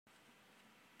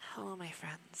Hello, my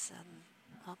friends, and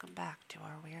welcome back to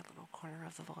our weird little corner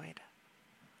of the void.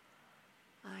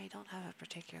 I don't have a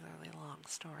particularly long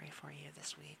story for you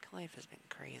this week. Life has been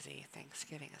crazy,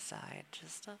 Thanksgiving aside,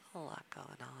 just a lot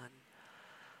going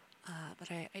on. But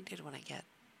I did want to get,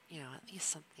 at least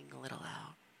something a little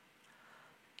out.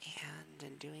 And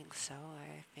in doing so,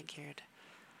 I figured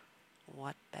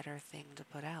what better thing to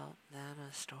put out than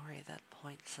a story that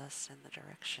points us in the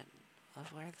direction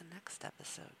of where the next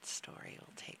episode's story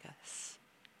will take us.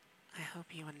 I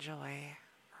hope you enjoy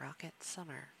Rocket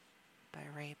Summer by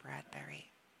Ray Bradbury.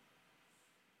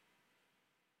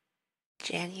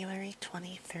 January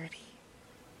 2030.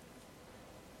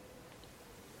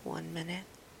 1 minute,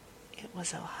 it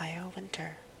was Ohio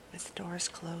winter, with doors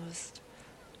closed,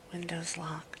 windows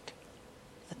locked,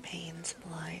 the panes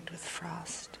blind with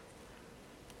frost.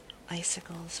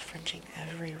 Icicles fringing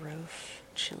every roof,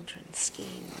 children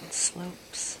skiing on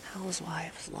slopes,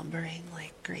 housewives lumbering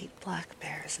like great black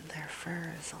bears in their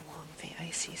furs along the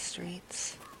icy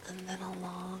streets. And then a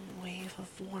long wave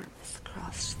of warmth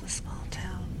crossed the small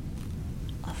town,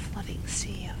 a flooding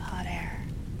sea of hot air.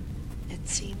 It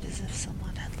seemed as if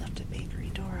someone had left a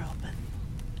bakery door open.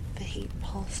 The heat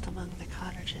pulsed among the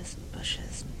cottages and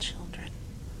bushes and children.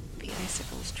 The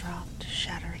icicles dropped,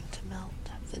 shattering to melt.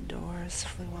 The doors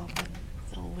flew open.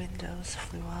 The windows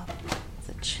flew up.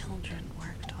 The children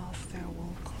worked off their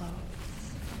wool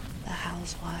clothes. The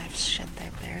housewives shed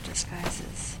their bare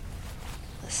disguises.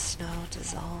 The snow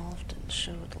dissolved and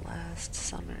showed last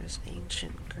summer's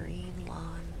ancient green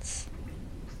lawns.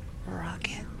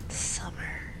 Rocket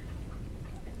Summer.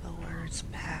 The words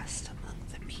passed among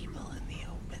the people in the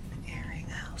open, airing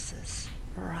houses.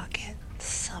 Rocket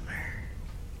Summer.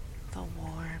 The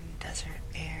warm desert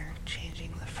air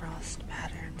changing the frost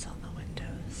patterns on the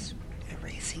windows,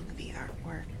 erasing the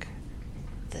artwork.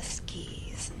 The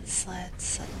skis and sleds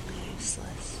suddenly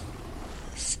useless.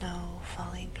 The snow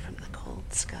falling from the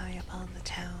cold sky upon the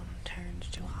town turned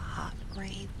to a hot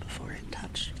rain before it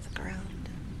touched the ground.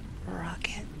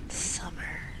 Rocket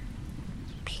Summer.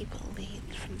 People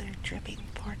leaned from their dripping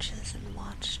porches and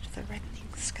watched the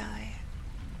reddening sky.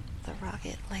 The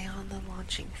rocket lay on the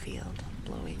launching field,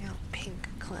 blowing out pink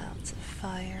clouds of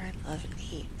fire and oven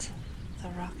heat. The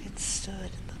rocket stood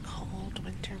in the cold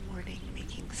winter morning,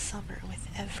 making summer with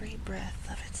every breath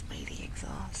of its mighty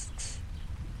exhausts.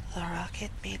 The rocket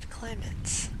made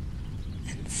climates,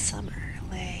 and summer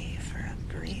lay for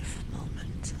a brief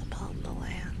moment upon the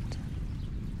land.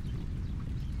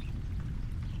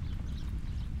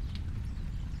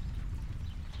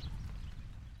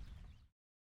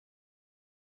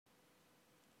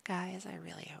 Guys, I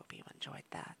really hope you enjoyed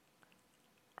that.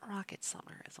 Rocket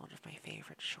Summer is one of my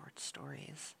favorite short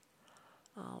stories,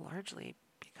 largely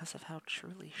because of how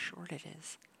truly short it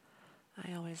is.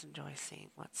 I always enjoy seeing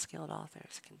what skilled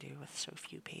authors can do with so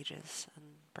few pages, and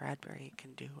Bradbury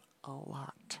can do a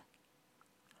lot.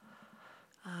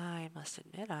 I must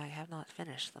admit I have not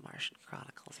finished the Martian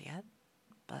Chronicles yet,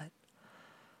 but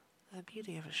the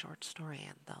beauty of a short story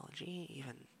anthology,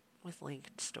 even with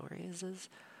linked stories, is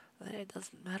that it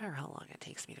doesn't matter how long it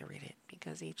takes me to read it,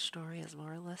 because each story is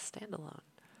more or less standalone.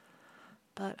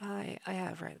 But I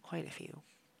have read quite a few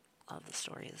of the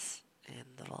stories in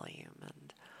the volume,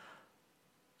 and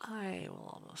I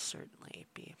will almost certainly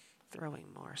be throwing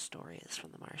more stories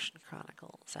from the Martian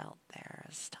Chronicles out there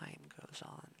as time goes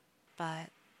on.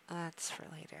 But that's for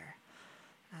later.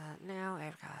 Now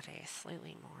I've got a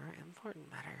slightly more important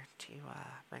matter to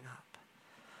bring up.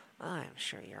 I'm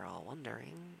sure you're all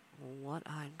wondering what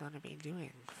I'm going to be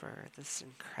doing for this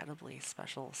incredibly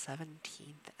special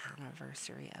 17th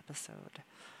anniversary episode.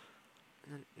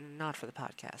 Not for the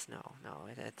podcast, no,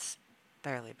 it's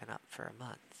barely been up for a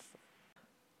month.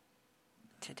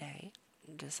 Today,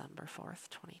 December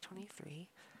 4th, 2023,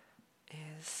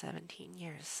 is 17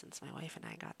 years since my wife and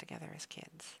I got together as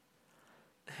kids.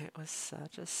 It was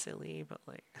such a silly, but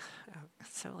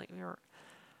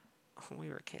we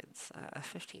were kids,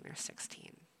 15 or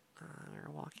 16. We were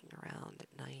walking around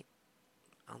at night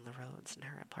on the roads in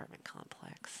her apartment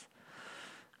complex.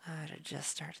 It had just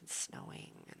started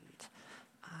snowing, and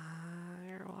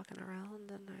we were walking around,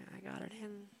 and I got it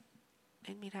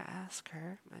in me to ask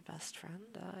her, my best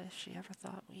friend, if she ever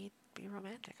thought we'd be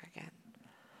romantic again.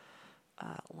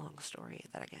 Long story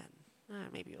that again.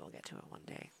 Maybe we'll get to it one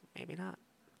day, maybe not.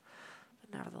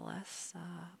 But nevertheless,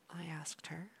 I asked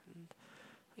her, and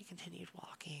we continued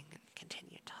walking and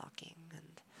continued talking,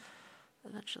 and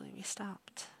eventually we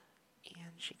stopped,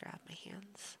 and she grabbed my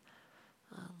hands,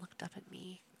 looked up at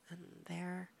me, and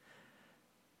there,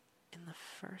 in the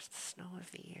first snow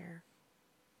of the year,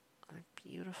 on a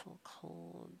beautiful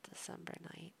cold December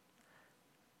night,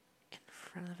 in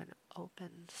front of an open,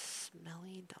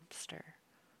 smelly dumpster,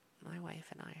 my wife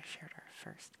and I shared our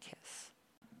first kiss.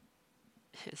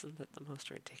 Isn't that the most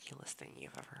ridiculous thing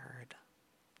you've ever heard?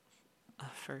 A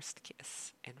first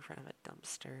kiss in front of a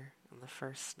dumpster on the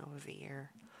first snow of the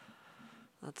year.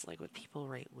 That's like what people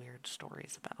write weird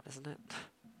stories about, isn't it?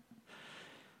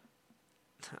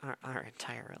 Our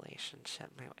entire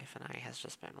relationship, my wife and I, has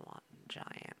just been one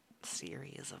giant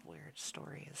series of weird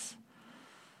stories.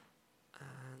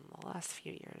 In the last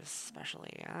few years,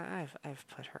 especially, I've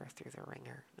put her through the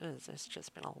ringer. It's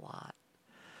just been a lot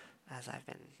as I've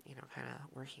been, kind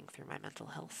of working through my mental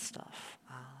health stuff,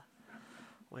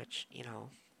 which,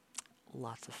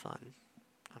 lots of fun.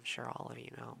 I'm sure all of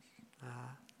you know.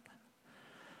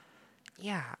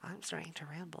 Yeah, I'm starting to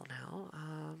ramble now,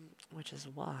 which is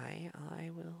why I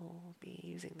will be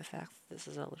using the fact that this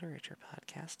is a literature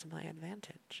podcast to my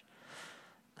advantage.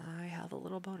 I have a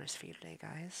little bonus for you today,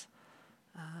 guys.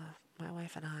 My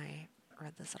wife and I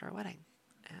read this at our wedding,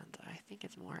 and I think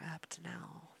it's more apt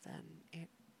now than it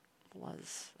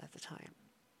was at the time.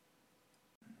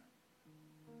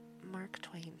 Mark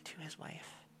Twain to his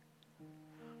wife.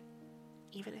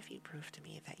 Even if you prove to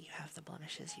me that you have the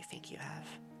blemishes you think you have,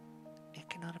 it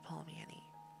cannot appall me any,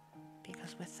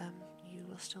 because with them you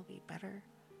will still be better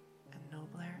and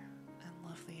nobler and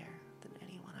lovelier than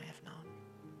anyone I have known.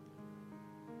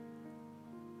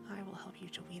 I will help you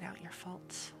to weed out your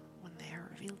faults when they are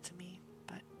revealed to me,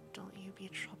 but don't you be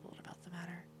troubled about the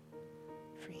matter,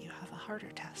 for you have a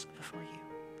harder task before you,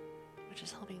 which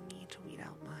is helping me to weed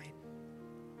out mine.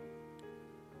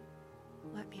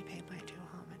 Let me pay my due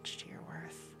homage to your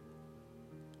worth.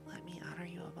 Let me honor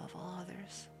you above all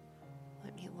others.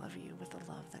 Let me love you with a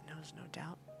love that knows no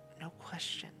doubt, no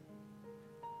question.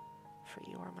 For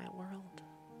you are my world,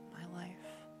 my life,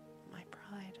 my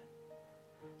pride,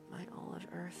 my all of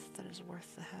earth that is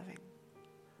worth the having.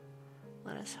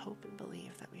 Let us hope and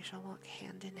believe that we shall walk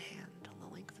hand in hand on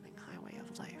the lengthening highway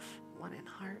of life, one in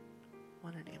heart,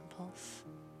 one in impulse,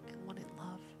 and one in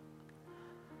love.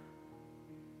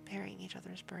 Bearing each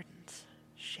other's burdens,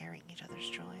 sharing each other's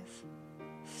joys,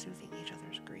 soothing each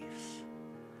other's griefs.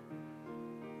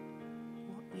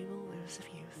 What we will lose of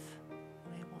youth,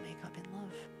 we will make up in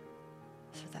love,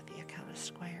 so that the account is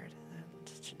squared and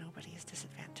to nobody's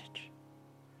disadvantage.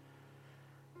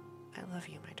 I love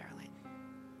you, my darling,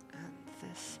 and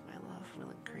this, my love,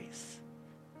 will increase,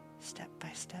 step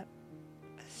by step,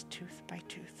 as tooth by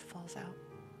tooth falls out,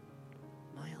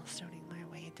 milestoning my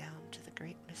way down to the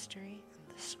great mystery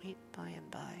and the sweet by and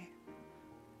by.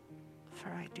 For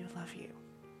I do love you,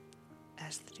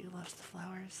 as the dew loves the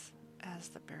flowers, as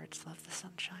the birds love the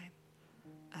sunshine,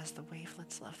 as the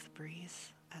wavelets love the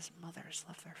breeze, as mothers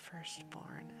love their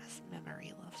firstborn, as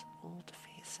memory loves old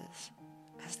faces,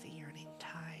 as the yearning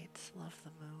tides love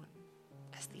the moon,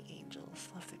 as the angels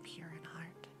love the pure in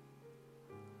heart.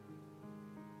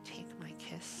 Take my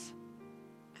kiss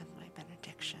and my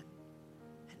benediction,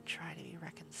 and try to be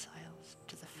reconciled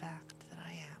to the fact that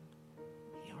I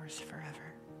am yours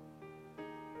forever.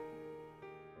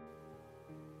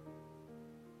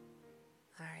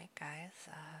 Alright guys,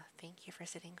 thank you for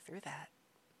sitting through that.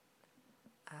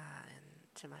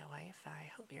 And to my wife,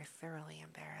 I hope you're thoroughly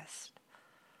embarrassed.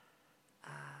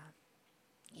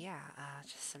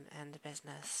 Just some end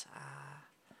business.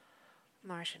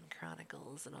 Martian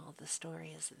Chronicles and all the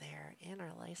stories there in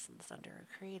are licensed under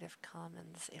a Creative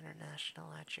Commons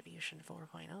International Attribution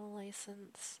 4.0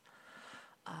 license.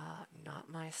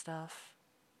 Not my stuff.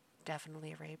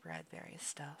 Definitely Ray Bradbury's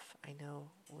stuff. I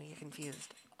know we get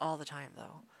confused all the time,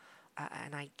 though.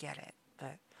 And I get it.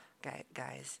 But,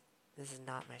 guys, this is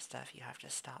not my stuff. You have to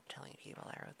stop telling people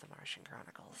I wrote the Martian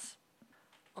Chronicles.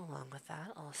 Along with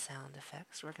that, all sound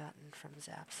effects were gotten from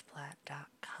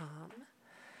zapsplat.com.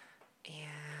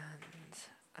 And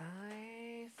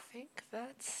I think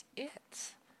that's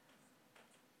it.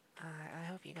 I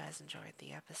hope you guys enjoyed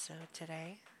the episode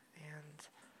today, and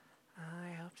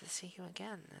I hope to see you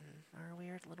again in our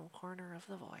weird little corner of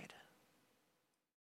the void.